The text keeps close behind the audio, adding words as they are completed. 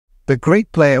The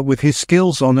great player with his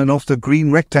skills on and off the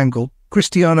green rectangle,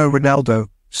 Cristiano Ronaldo,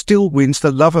 still wins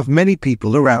the love of many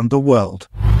people around the world.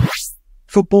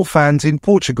 Football fans in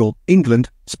Portugal, England,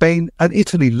 Spain and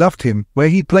Italy loved him, where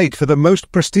he played for the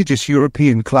most prestigious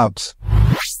European clubs.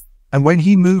 And when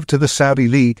he moved to the Saudi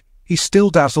League, he still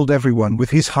dazzled everyone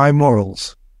with his high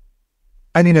morals.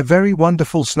 And in a very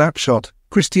wonderful snapshot,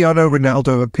 Cristiano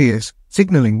Ronaldo appears,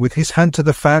 signaling with his hand to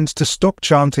the fans to stop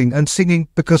chanting and singing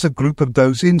because a group of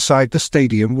those inside the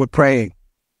stadium were praying.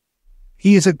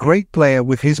 He is a great player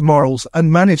with his morals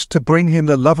and managed to bring him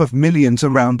the love of millions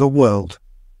around the world.